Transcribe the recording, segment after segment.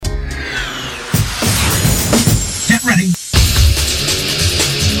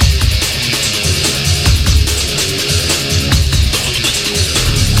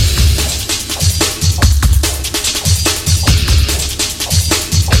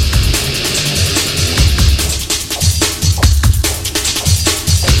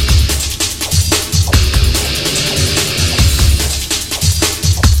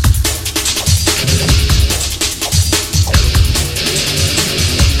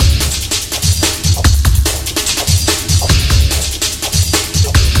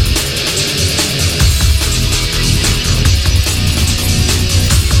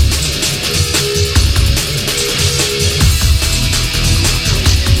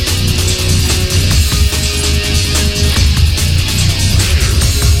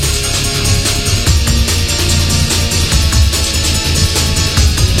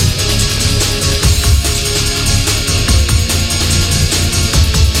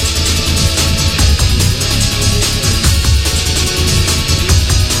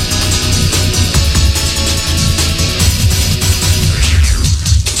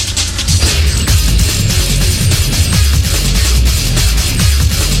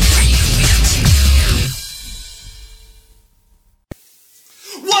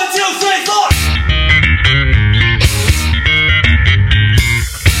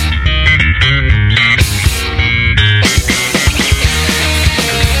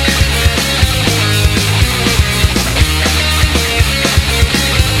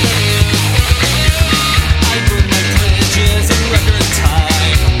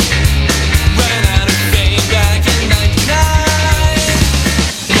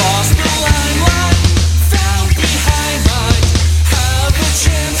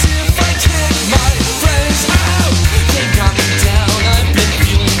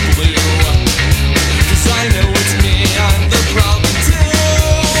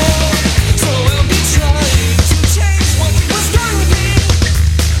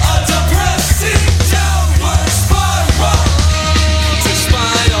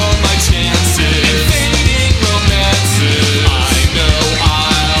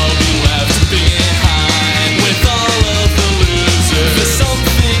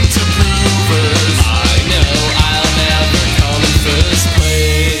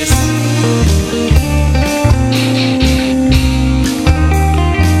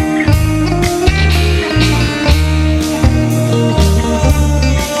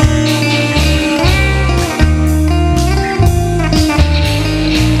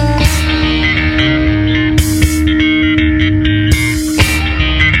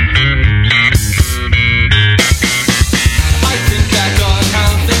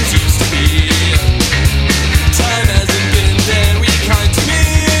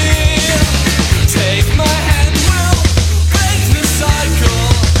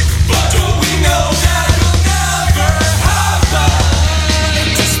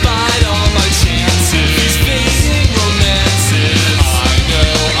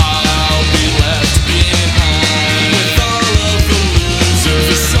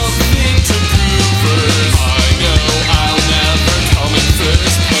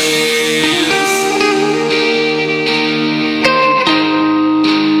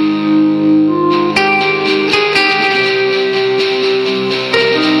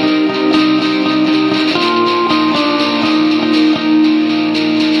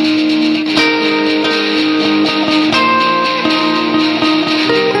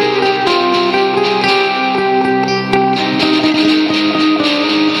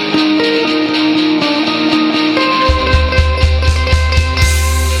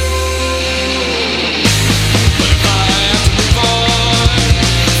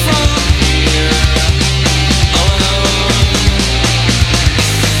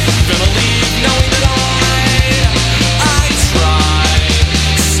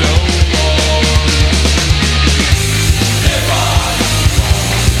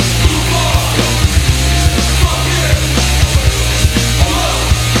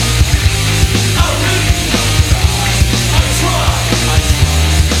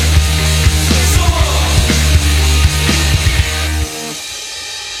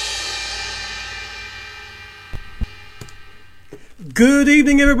Good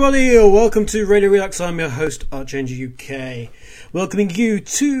evening, everybody. Welcome to Radio Redux. I'm your host, Archangel UK. Welcoming you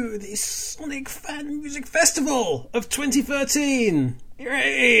to the Sonic Fan Music Festival of 2013.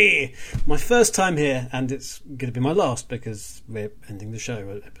 Yay! My first time here, and it's going to be my last because we're ending the show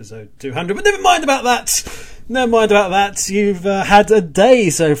at episode 200. But never mind about that. Never mind about that. You've had a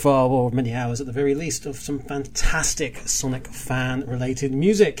day so far, or many hours at the very least, of some fantastic Sonic fan-related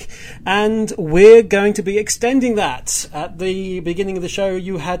music. And we're going to be extending that. At the beginning of the show,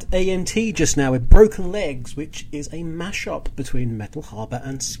 you had ANT just now with Broken Legs, which is a mashup between Metal Harbour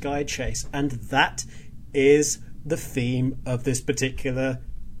and Sky Chase. And that is the theme of this particular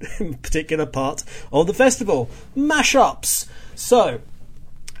part of the festival. Mashups. So,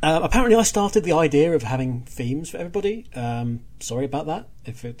 apparently I started the idea of having themes for everybody. Sorry about that,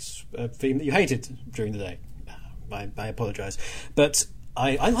 if it's a theme that you hated during the day. I apologise. But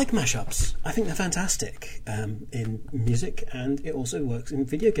I like mashups. I think they're fantastic in music, and it also works in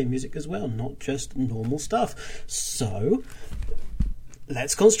video game music as well, not just normal stuff. So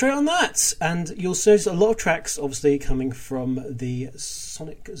let's concentrate on that. And you'll see a lot of tracks obviously coming from the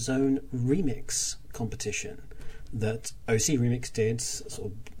Sonic Zone remix competition that OC Remix did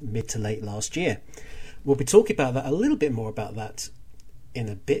sort of mid to late last year. We'll be talking about that, a little bit more about that in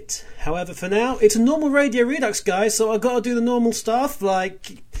a bit. However, for now, it's a normal Radio Redux, guys, so I've got to do the normal stuff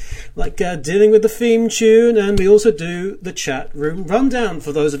like dealing with the theme tune, and we also do the chat room rundown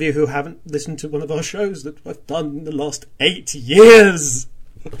for those of you who haven't listened to one of our shows that I've done in the last 8 years.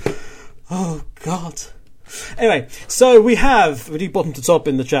 Oh, God. Anyway, so we do bottom to top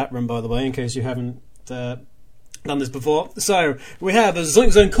in the chat room, by the way, in case you haven't done this before. So we have a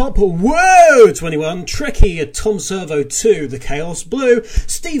Sonic Zone Cop, whoa, 21, Trekkie, Tom Servo 2, the Chaos Blue,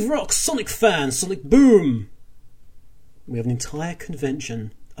 Steve Rock, Sonic Fan, Sonic Boom. We have an entire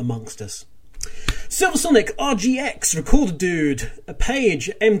convention amongst us. Silver Sonic, RGX, Recorder Dude, a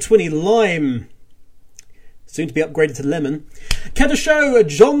Page, M20 Lime, soon to be upgraded to Lemon, Keda Show,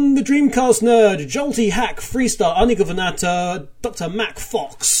 John the Dreamcast Nerd, Jolty Hack, Freestar, Anigo Vanata, Dr. Mac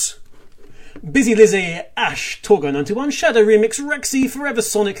Fox, Busy Lizzie, Ash, Torgo91, Shadow Remix, Rexy, Forever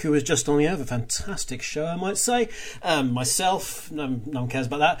Sonic, who was just on the other fantastic show, I might say, myself, no one cares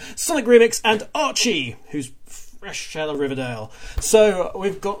about that, Sonic Remix, and Archie, who's fresh out of Riverdale. So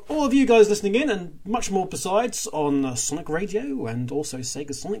we've got all of you guys listening in, and much more besides, on Sonic Radio, and also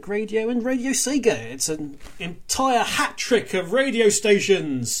Sega Sonic Radio and Radio Sega. It's an entire hat trick of radio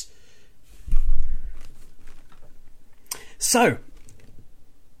stations. So,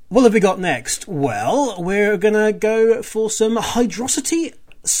 what have we got next? Well, we're going to go for some Hydrocity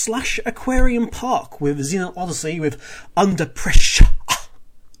 / Aquarium Park with Xenon Odyssey with Under Pressure.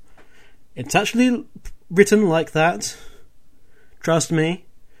 It's actually written like that. Trust me.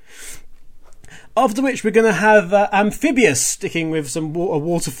 After which we're going to have Amphibious sticking with some a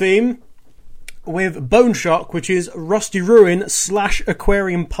water theme with Bone Shock, which is Rusty Ruin /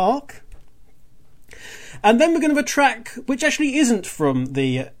 Aquarium Park. And then we're going to have a track which actually isn't from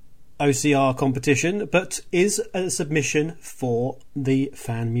the OCR competition, but is a submission for the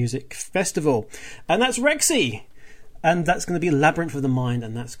Fan Music Festival. And that's Rexy. And that's going to be Labyrinth of the Mind,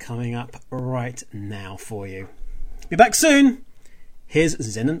 and that's coming up right now for you. Be back soon. Here's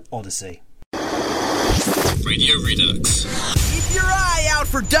Xenon Odyssey. Radio Redux. Keep your eye out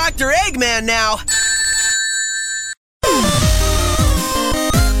for Dr. Eggman now.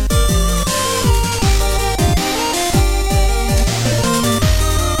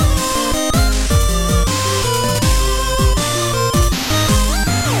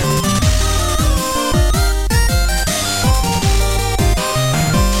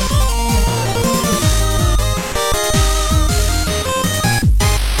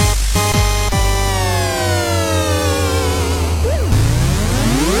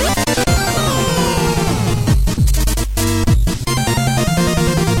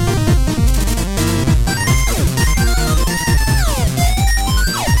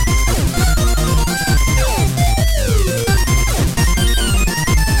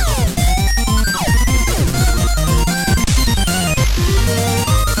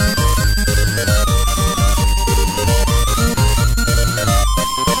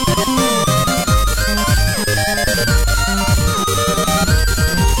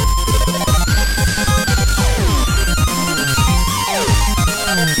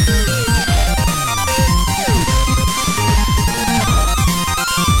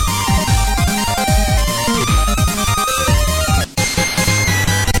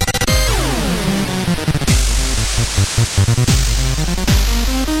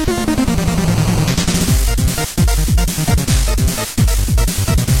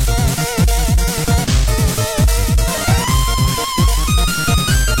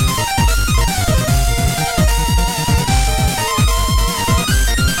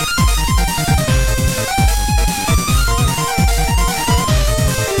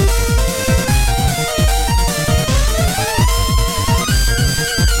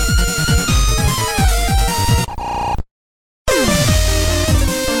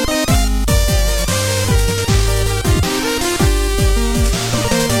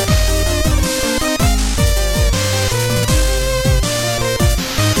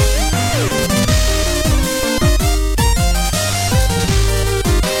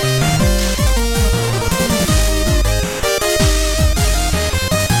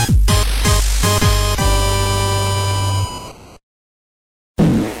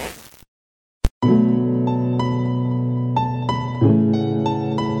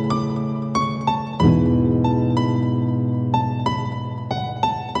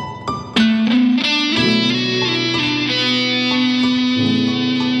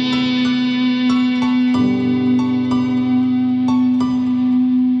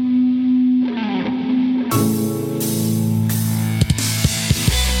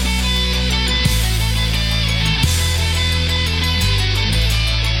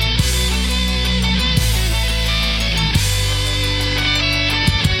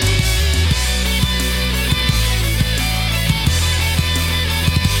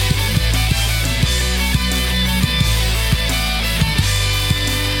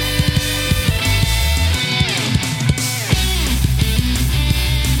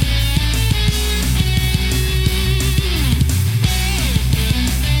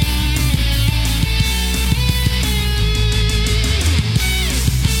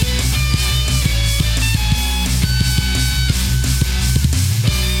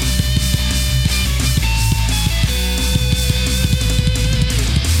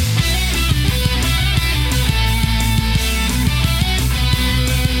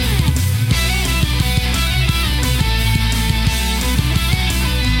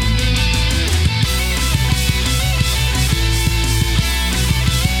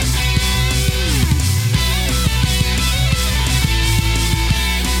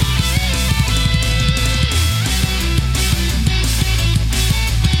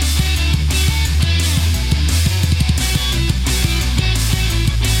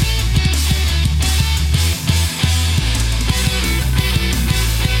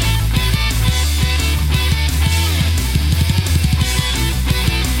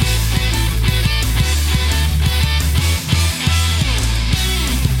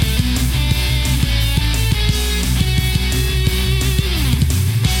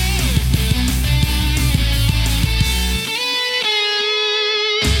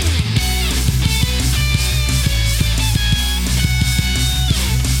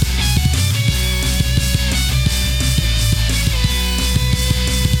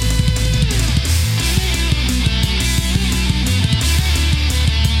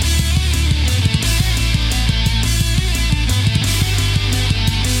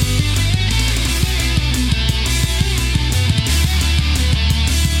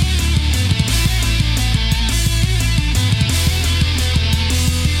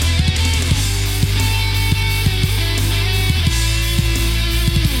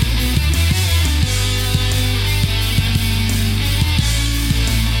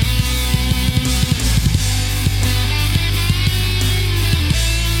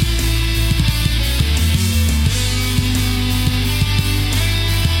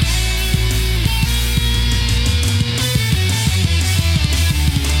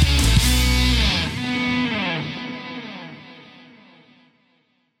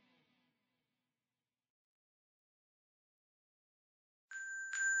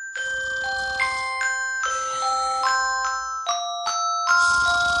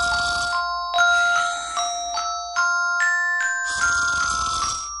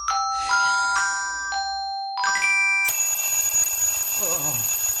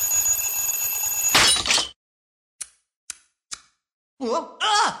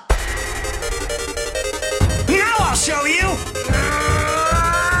 I'll show you!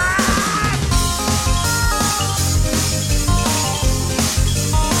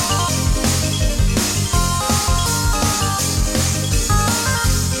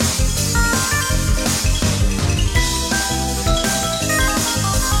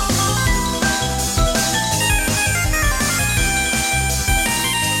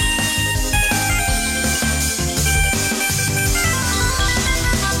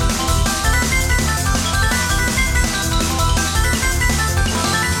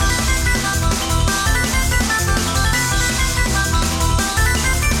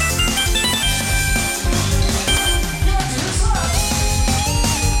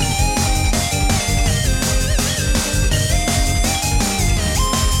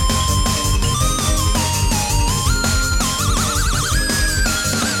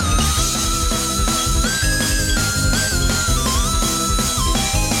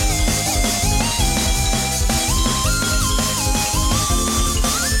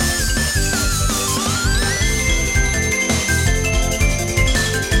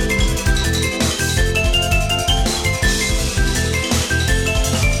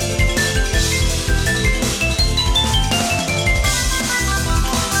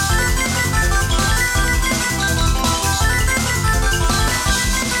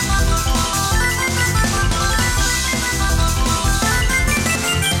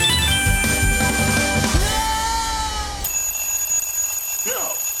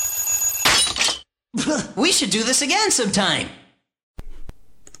 We should do this again sometime.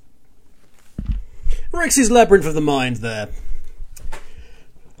 Rex's Labyrinth of the Mind there.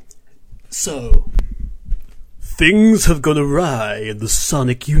 So, things have gone awry in the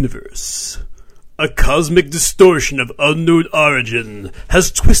Sonic universe. A cosmic distortion of unknown origin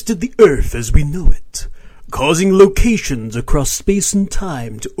has twisted the Earth as we know it, causing locations across space and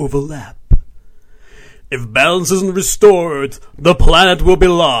time to overlap. If balance isn't restored, the planet will be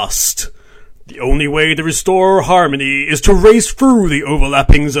lost. The only way to restore harmony is to race through the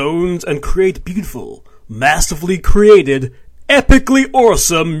overlapping zones and create beautiful, massively created, epically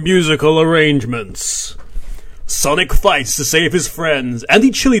awesome musical arrangements. Sonic fights to save his friends and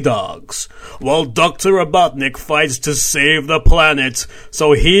the chili dogs, while Dr. Robotnik fights to save the planet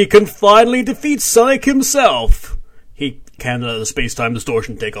so he can finally defeat Sonic himself. He can let the space-time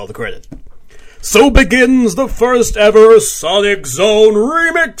distortion take all the credit. So begins the first ever Sonic Zone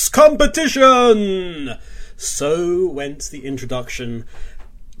Remix Competition! So went the introduction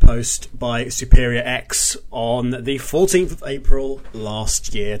post by Superior X on the 14th of April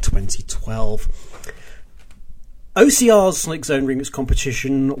last year, 2012. OCR's Sonic Zone Remix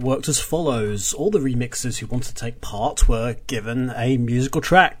Competition worked as follows. All the remixers who wanted to take part were given a musical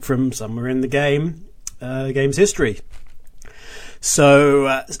track from somewhere in the game's history.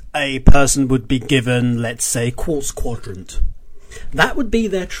 So a person would be given, let's say, Quartz Quadrant. That would be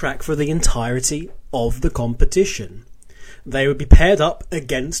their track for the entirety of the competition. They would be paired up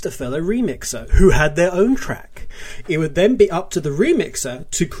against a fellow remixer who had their own track. It would then be up to the remixer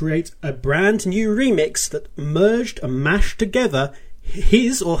to create a brand new remix that merged and mashed together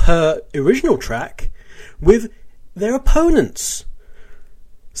his or her original track with their opponents.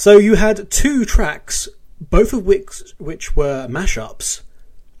 So you had two tracks, both of which were mashups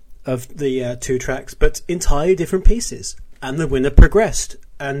of the two tracks, but entirely different pieces. And the winner progressed.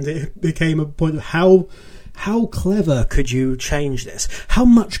 And it became a point of how clever could you change this? How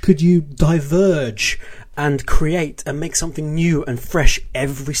much could you diverge and create and make something new and fresh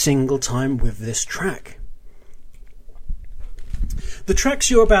every single time with this track? The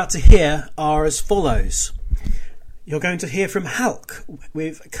tracks you're about to hear are as follows. You're going to hear from Hulk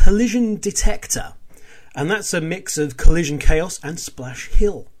with Collision Detector. And that's a mix of Collision Chaos and Splash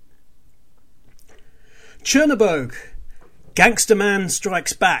Hill. Chernobog, Gangster Man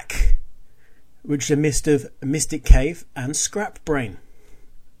Strikes Back, which is a mix of Mystic Cave and Scrap Brain.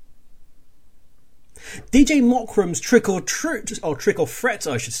 DJ Mokram's Trick or Fret,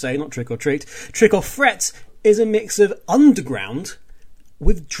 I should say, not Trick or Treat. Trick or Fret is a mix of Underground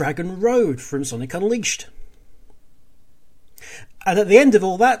with Dragon Road from Sonic Unleashed. And at the end of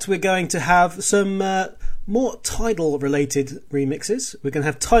all that, we're going to have some more Tidal-related remixes. We're going to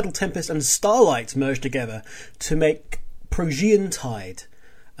have Tidal Tempest and Starlight merged together to make Progean Tide.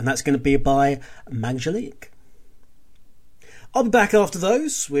 And that's going to be by Magdalene. I'll be back after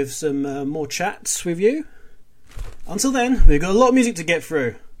those with some more chats with you. Until then, we've got a lot of music to get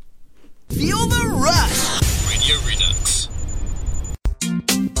through. Feel the rush! Radio Redux.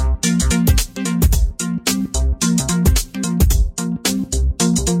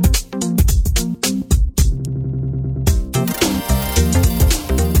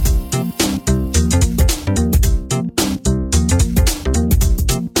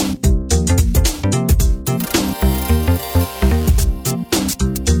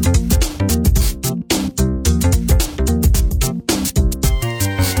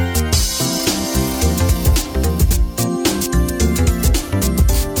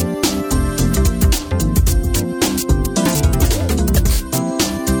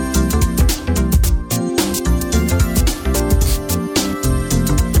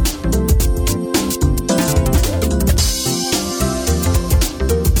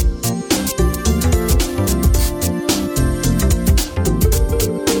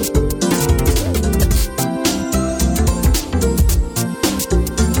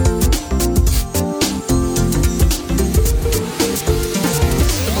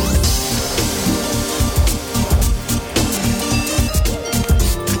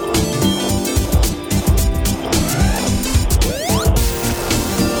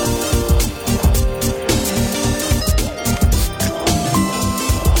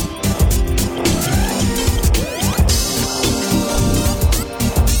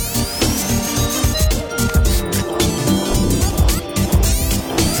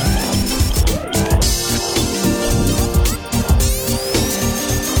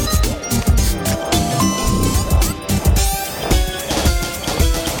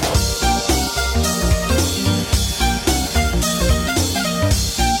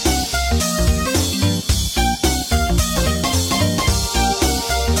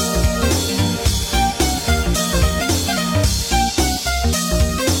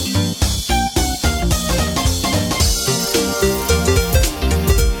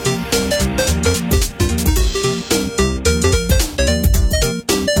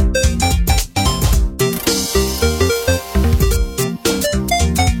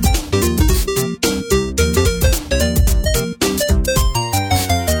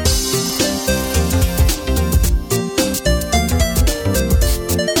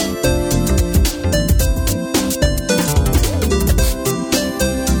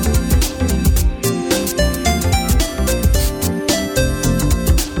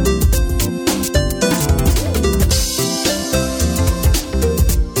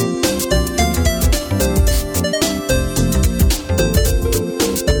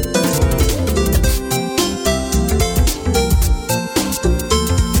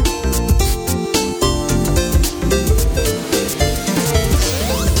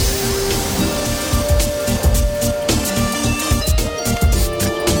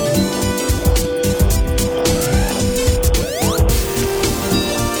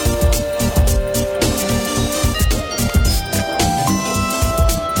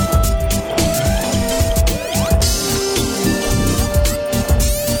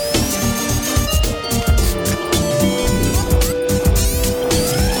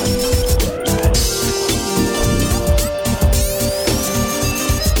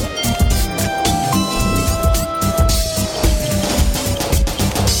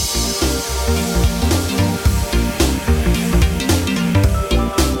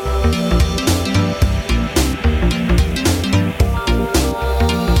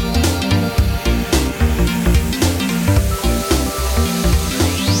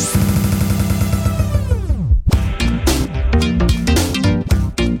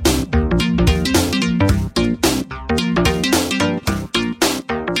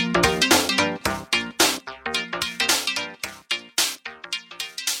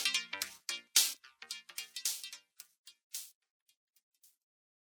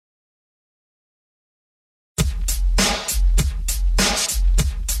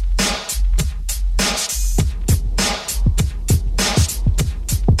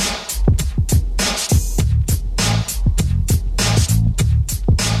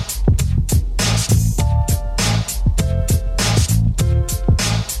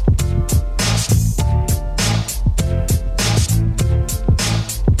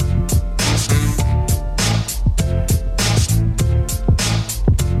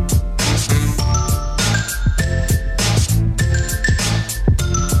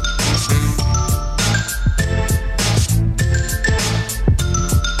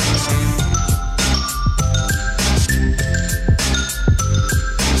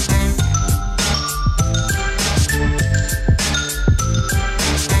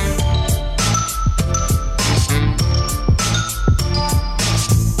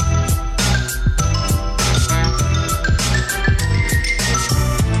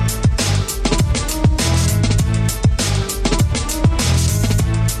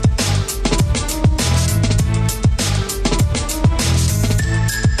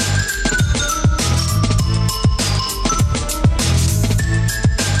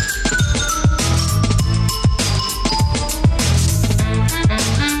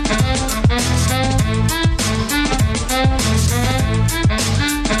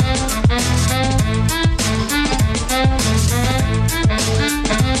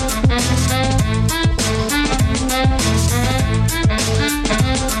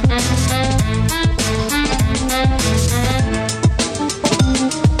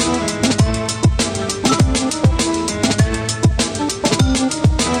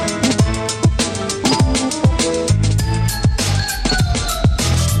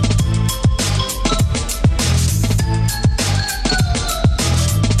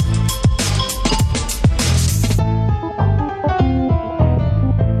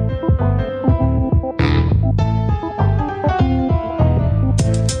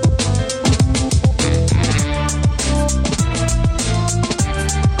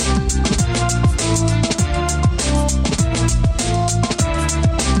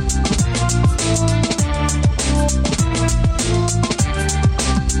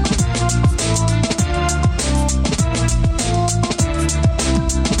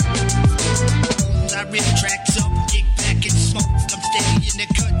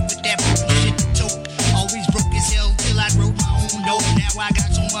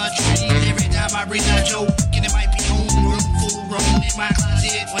 bring that joke, and it might be homeroom, full room in my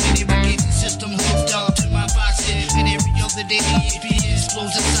closet. When any wicked system hooked up to my faucet, and every other day the APS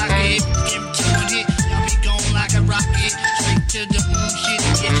blows a socket. Every time I hit, y'all be gone like a rocket, straight to the moon shit,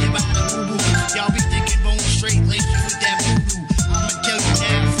 get you by the boo-boo. Y'all be thinking bone straight, lace you with that voodoo. I'ma tell you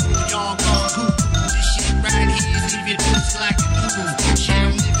now, before y'all gone cuckoo. This shit right here, leave your pussy like a noodle. Shit,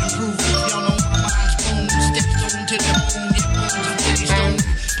 I'm living proof. Y'all know my mind's blown. Stepstone to the bone, get bones on Teddy Stone.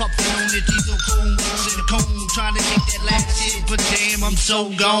 Puffin' on the diesel cone, rolls in the cone, trying to take that last shit, but damn, I'm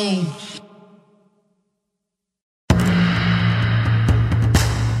so gone.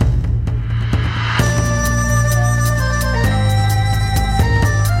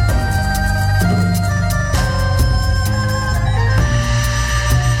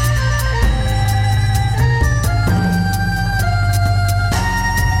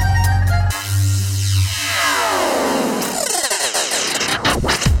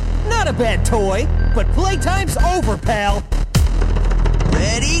 Bad toy, but playtime's over, pal.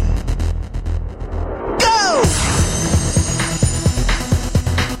 Ready? Go!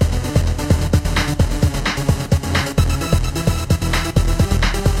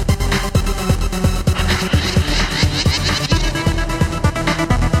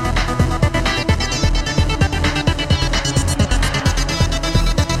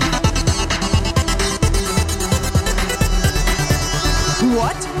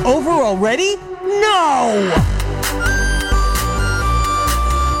 What? Over already? No!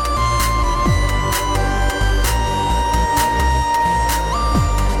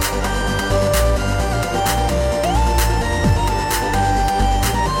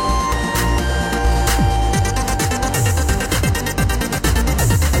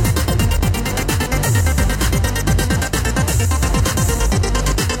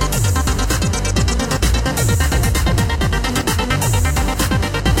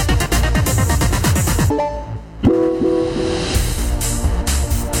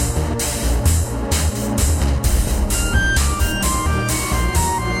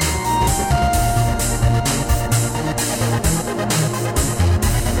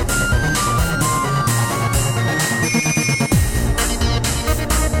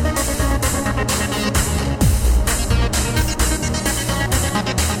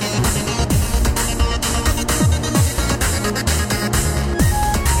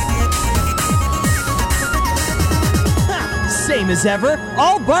 Same as ever,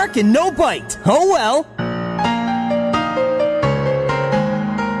 all bark and no bite. Oh well.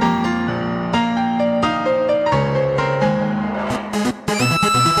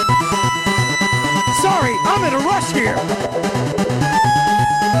 Sorry, I'm in a rush here.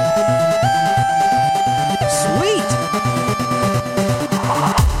 Sweet.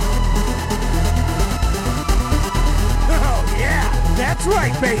 Oh yeah, that's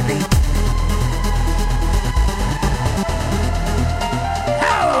right, baby.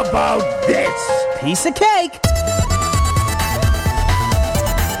 How about this? Piece of cake.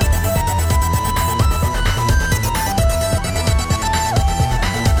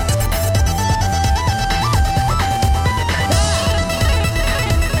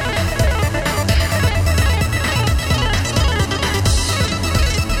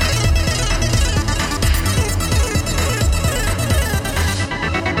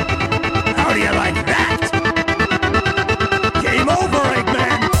 How do you like that? Game over,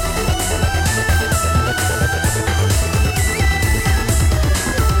 Eggman!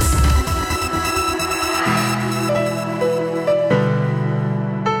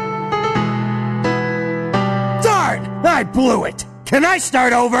 Darn! I blew it! Can I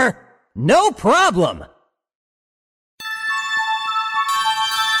start over? No problem!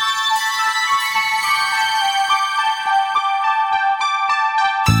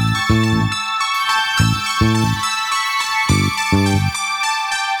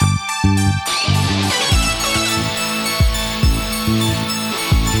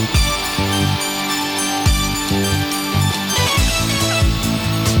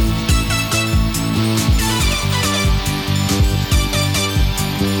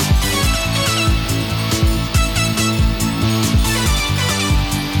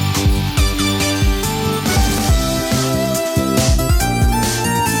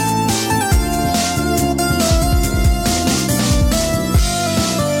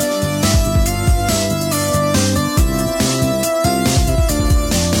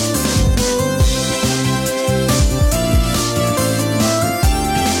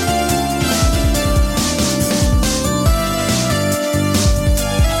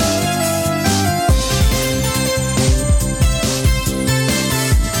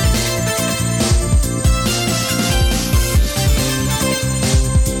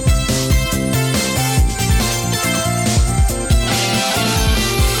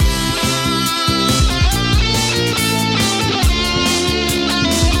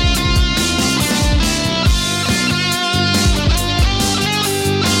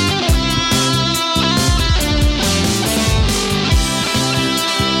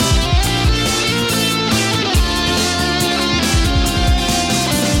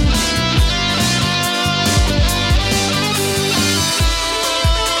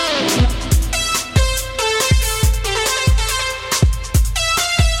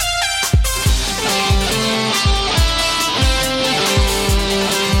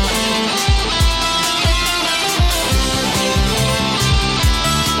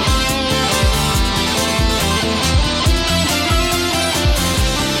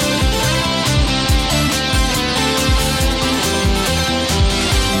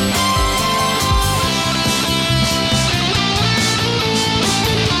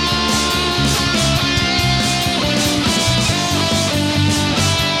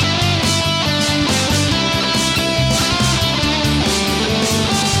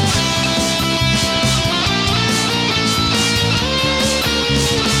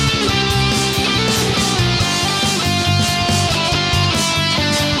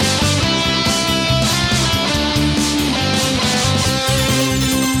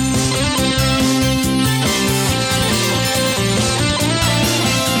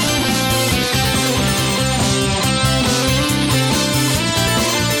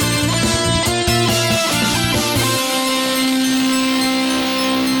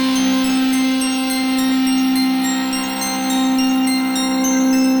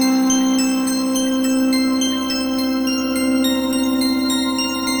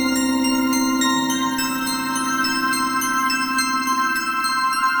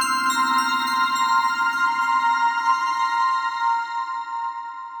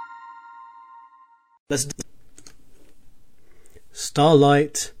 Let's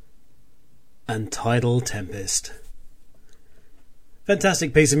Starlight and Tidal Tempest.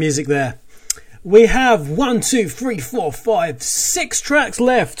 Fantastic piece of music there. We have 6 tracks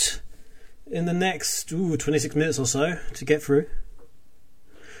left in the next 26 minutes or so to get through.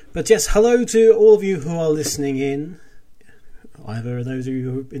 But yes, hello to all of you who are listening in, either those of you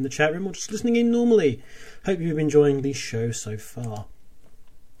who are in the chat room or just listening in normally. Hope you've been enjoying the show so far.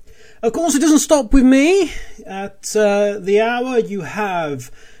 Of course, it doesn't stop with me. At the hour, you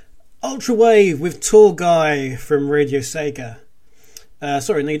have Ultrawave with Tall Guy from Radio Sega.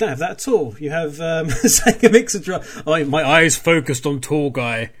 Sorry, no, you don't have that at all. You have Sega Mixer Drive. Oh, my eyes focused on Tall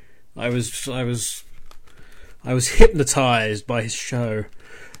Guy. I was hypnotised by his show.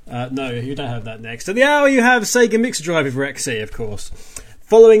 No, you don't have that next. At the hour, you have Sega Mixer Drive with Rexy, of course.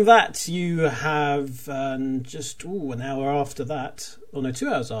 Following that, you have just an hour after that. Oh no, 2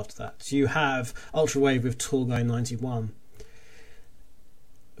 hours after that, you have Ultrawave with Tall Guy 91.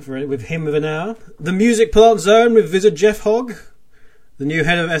 With him with an hour. The Music Plant Zone with Wizard Jeff Hogg, the new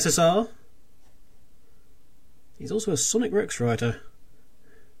head of SSR. He's also a Sonic Rex writer.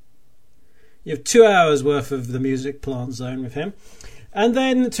 You have 2 hours worth of the Music Plant Zone with him. And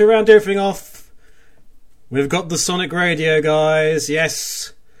then, to round everything off, we've got the Sonic Radio guys.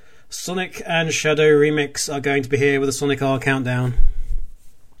 Yes, Sonic and Shadow Remix are going to be here with a Sonic R countdown.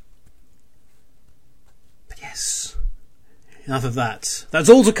 But yes, enough of that. That's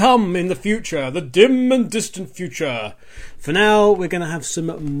all to come in the future, the dim and distant future. For now, we're going to have some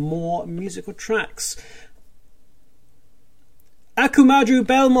more musical tracks. Akumaju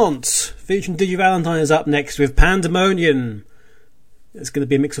Belmont featuring Digi Valentine is up next with Pandemonium. It's going to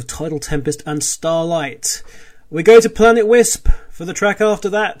be a mix of Tidal Tempest and Starlight. We go to Planet Wisp for the track after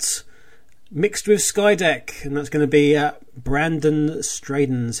that, mixed with Skydeck, and that's going to be Brandon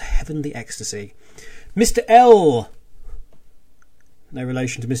Straden's Heavenly Ecstasy. Mr. L, no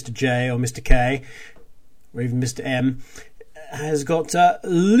relation to Mr. J or Mr. K, or even Mr. M, has got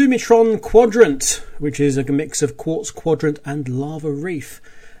Lumitron Quadrant, which is a mix of Quartz Quadrant and Lava Reef.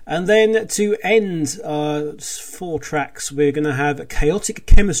 And then to end our 4 tracks, we're going to have Chaotic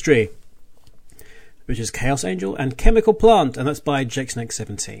Chemistry, which is Chaos Angel and Chemical Plant, and that's by Jake Snake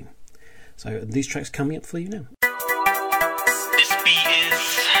 17. So these tracks coming up for you now. This beat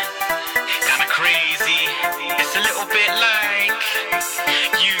is kinda crazy. It's a little bit like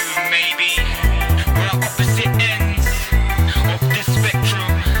you, maybe. We're on opposite ends of this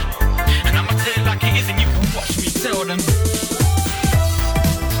spectrum, and I'ma tell you like it is, and you can watch me tell them.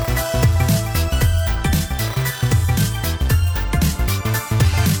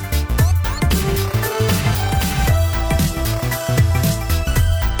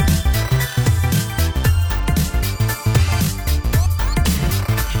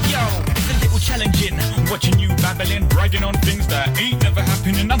 Watching you babbling, bragging on things that ain't never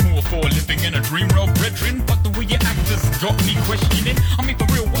happening. I'm all for living in a dream world, brethren, but the way your actors got me questioning. I mean, for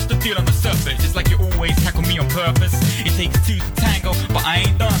real, what's the deal on the surface? It's like you always tackle me on purpose. It takes 2 to tango, but I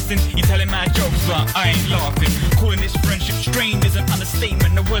ain't dancing. You're telling my jokes, but I ain't laughing. Calling this friendship strain is an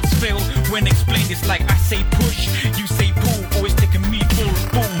understatement. The words fail when explained. It's like I say push, you say pull, always taking me for a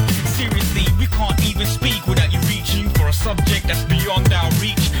fool. Seriously, we can't even speak without you reaching for a subject that's beyond our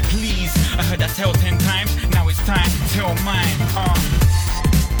reach. Please, I heard that tell 10 times. Now it's time to tell mine.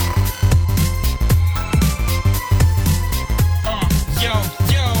 Yo,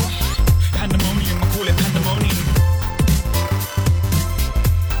 pandemonium, I call it pandemonium.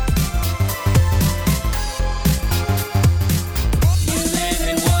 You live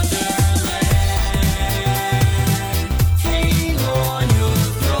in wonderland, king on your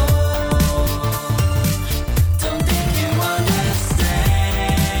throne. Don't think you understand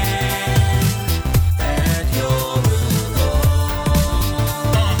that you're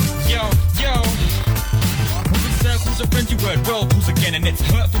alone. Yo, moving circles, a frenzy word, whirlpools again, and it's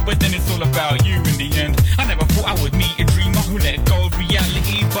hurtful, but then it's all about you in the end. I never thought I would meet a dreamer who let go of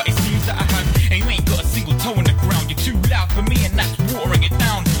reality, but it seems that I have, and you ain't got a single toe in the ground. You're too loud for me, and that's watering it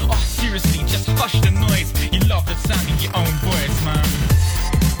down. Oh, seriously, just hush the noise. You love the sound of your own voice, man.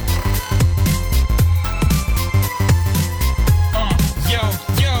 Yo,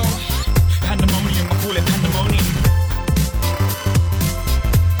 pandemonium, I call it pandemonium.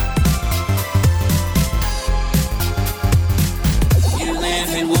 You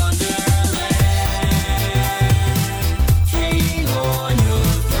live in wonderland, king on your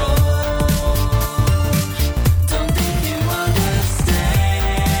throne. Don't think you understand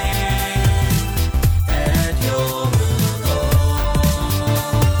that you're alone.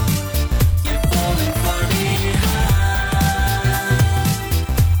 You're falling far behind,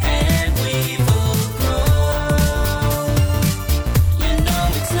 and we've all grown.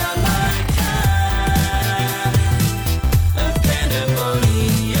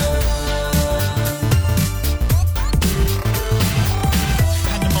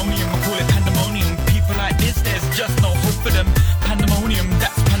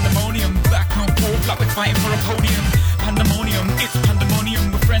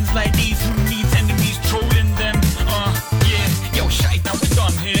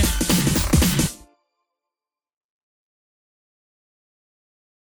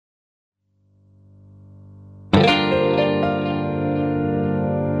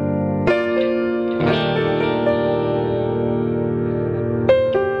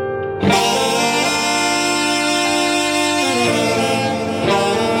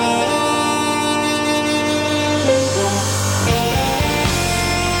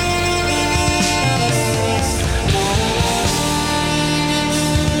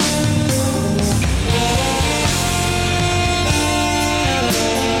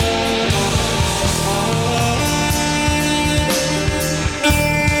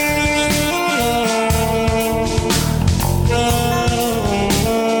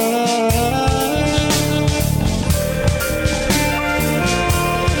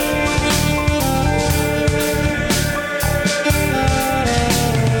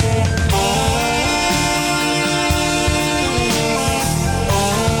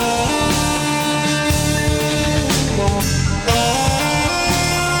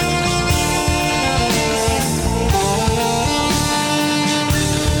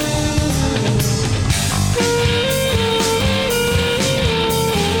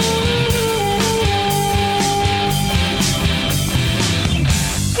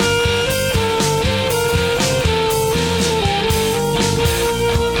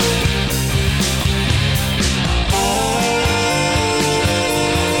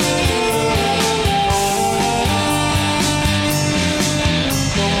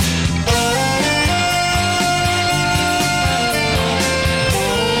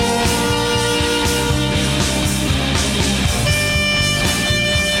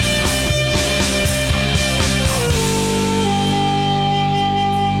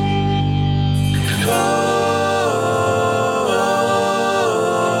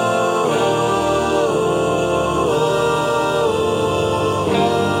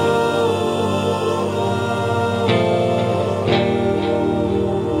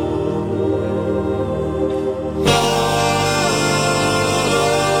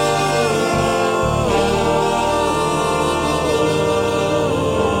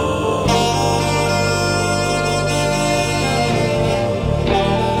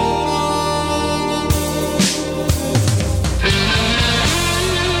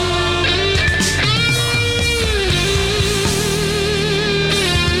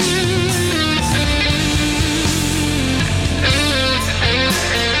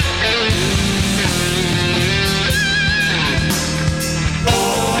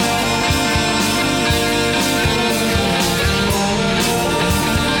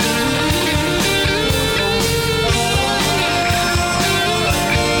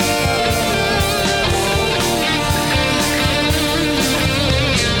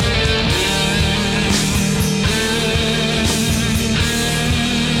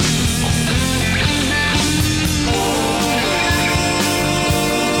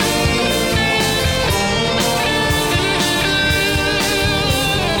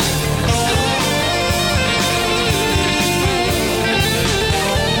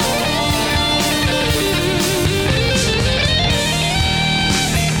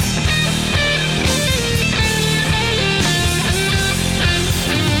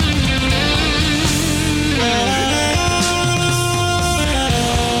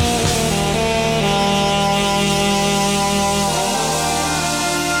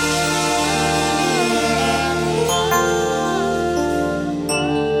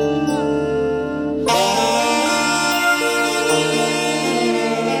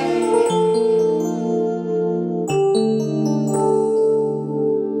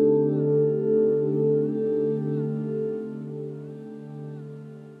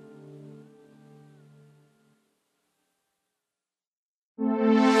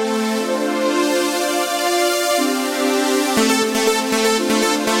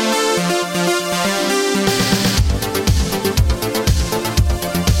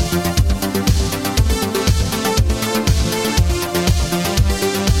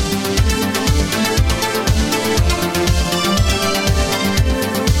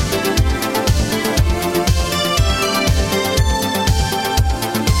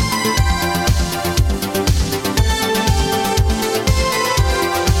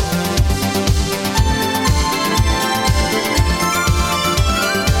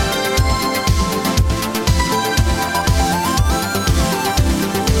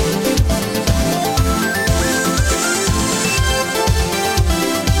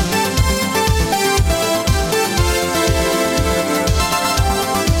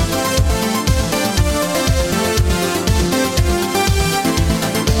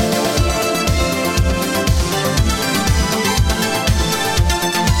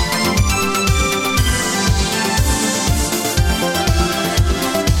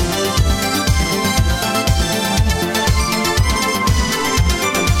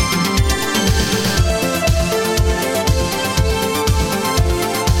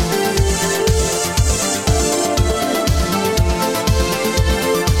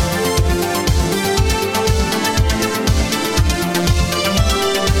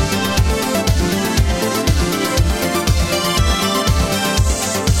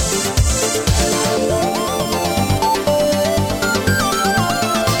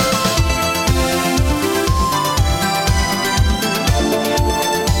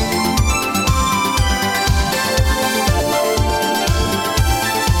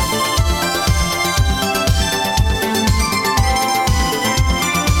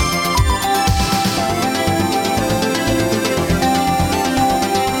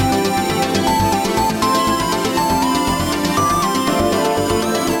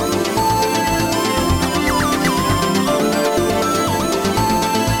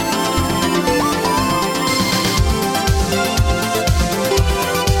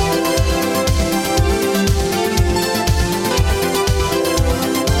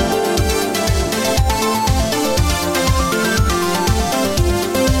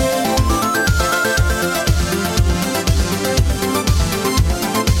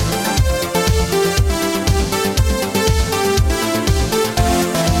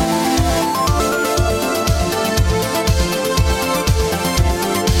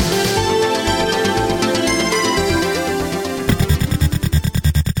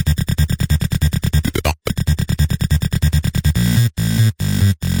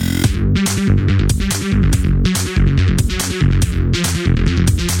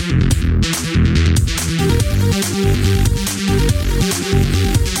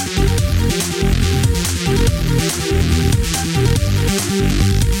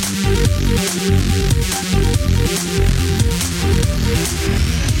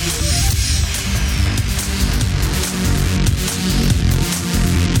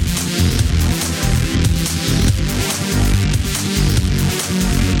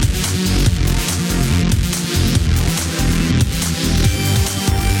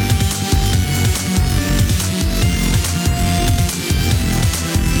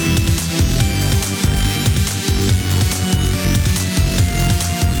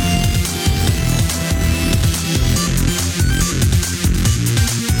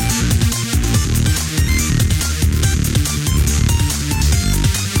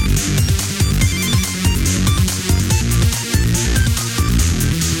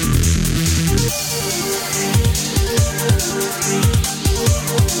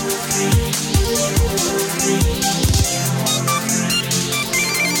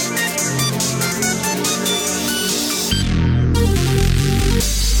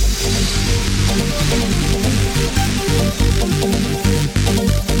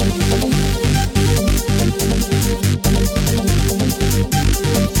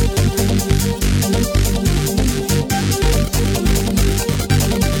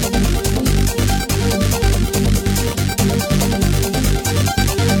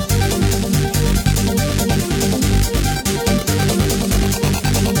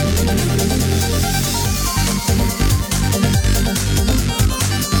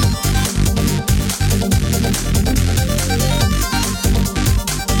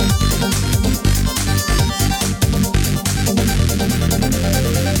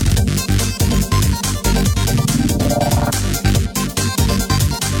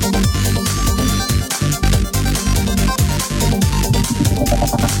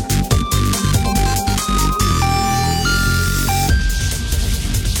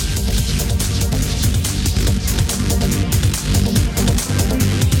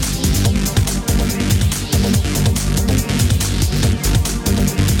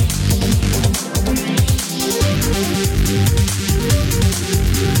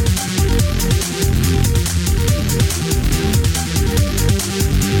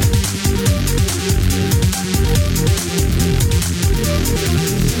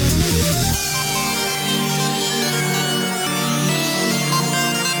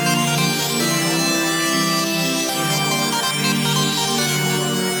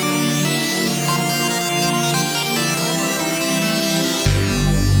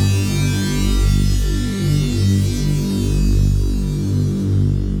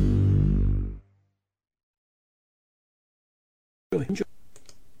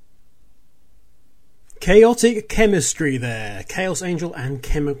 chaotic chemistry there. Chaos Angel and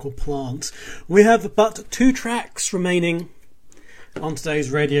Chemical Plant. We have but 2 tracks remaining on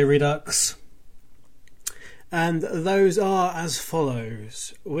today's Radio Redux. And those are as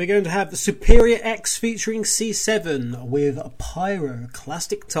follows. We're going to have the Superior X featuring C7 with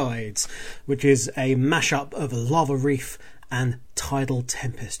Pyroclastic Tides, which is a mashup of Lava Reef and Tidal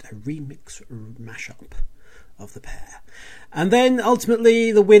Tempest, a remix mashup of the pair. And then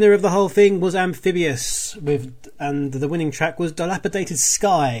ultimately the winner of the whole thing was Amphibious, and the winning track was Dilapidated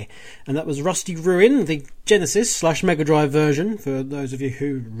Sky, and that was Rusty Ruin, the Genesis / Mega Drive version for those of you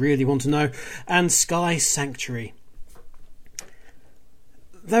who really want to know, and Sky Sanctuary.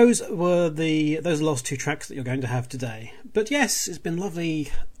 Those are the last 2 tracks that you're going to have today. But yes, it's been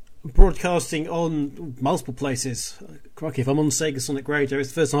lovely broadcasting on multiple places. Crikey, if I'm on Sega Sonic Radio, it's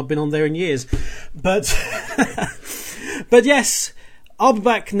the first time I've been on there in years. But but yes, I'll be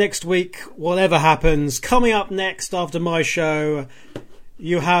back next week, whatever happens. Coming up next after my show,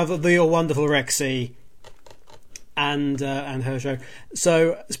 you have the wonderful Rexy and her show.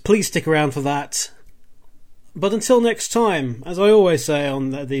 So please stick around for that. But until next time, as I always say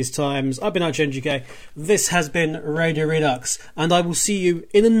on these times, I've been RChenGK, this has been Radio Redux, and I will see you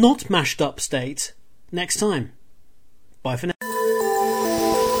in a not mashed up state next time. Bye for now.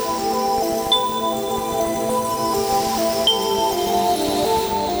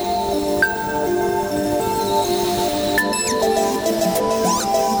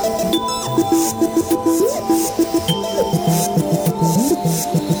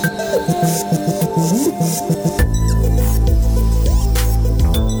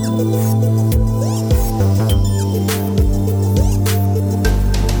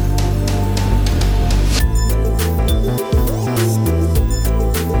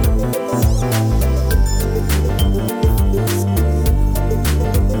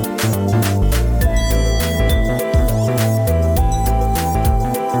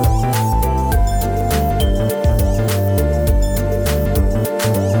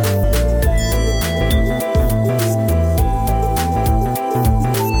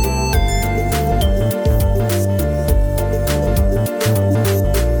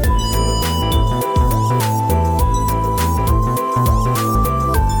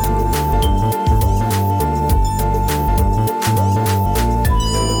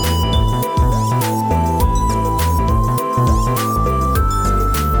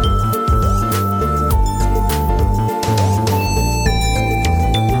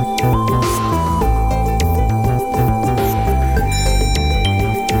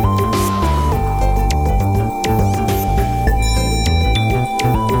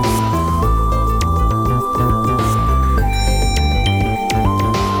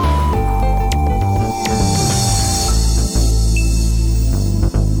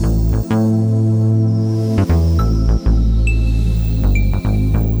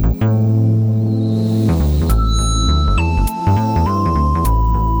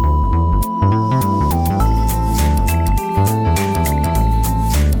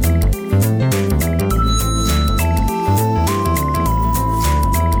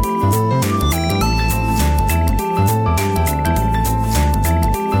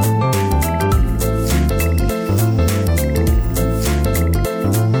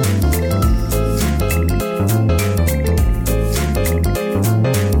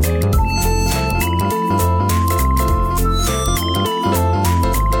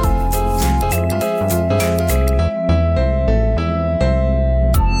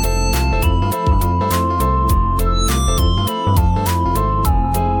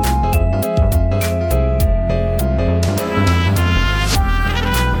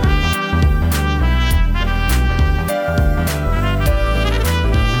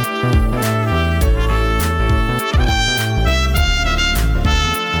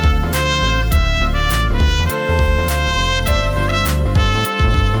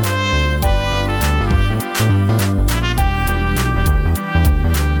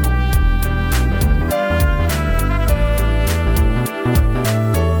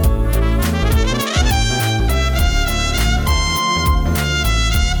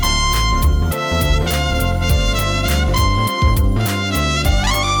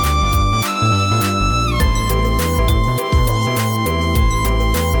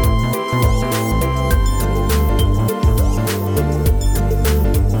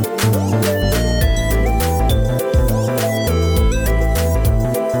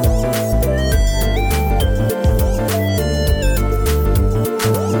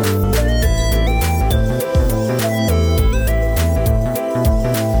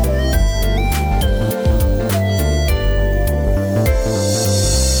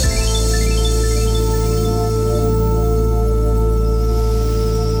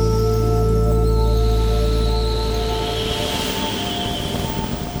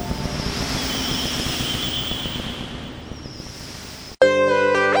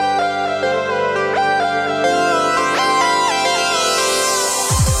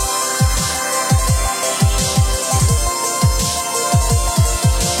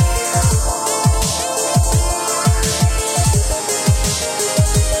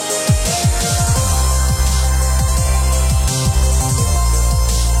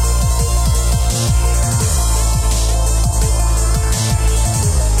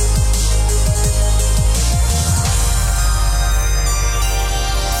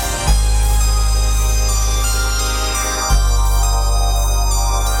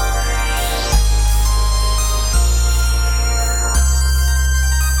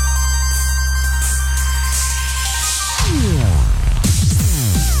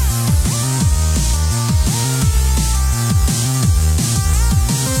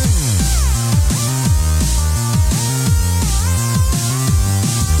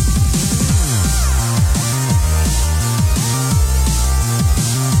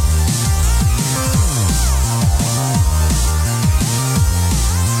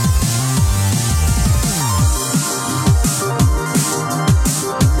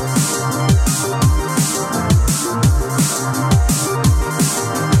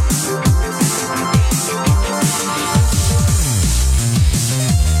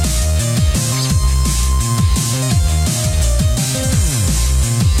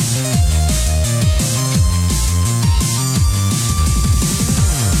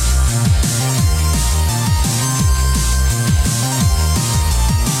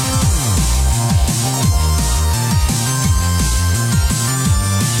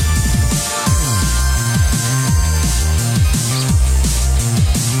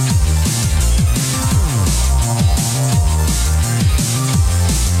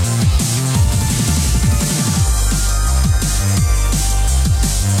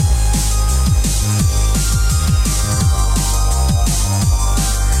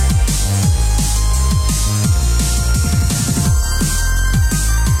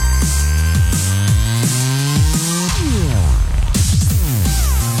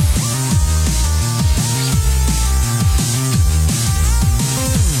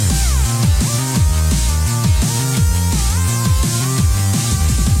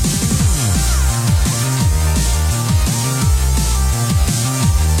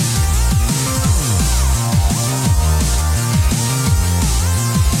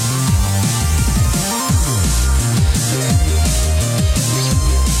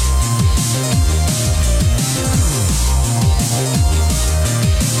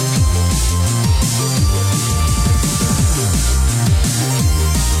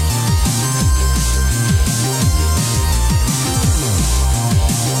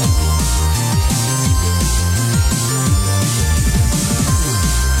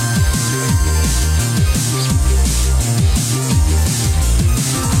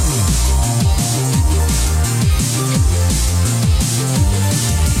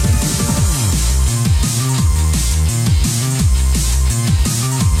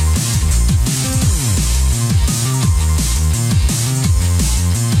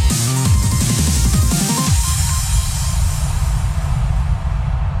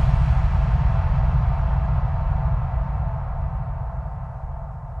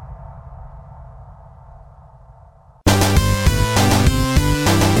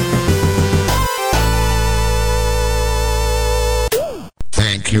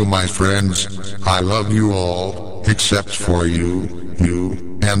 Thank you, my friends. I love you all, except for you,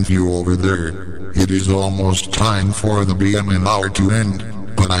 and you over there. It is almost time for the BMN hour to end,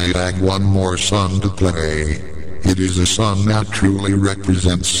 but I have one more song to play. It is a song that truly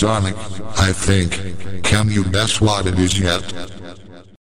represents Sonic, I think. Can you guess what it is yet?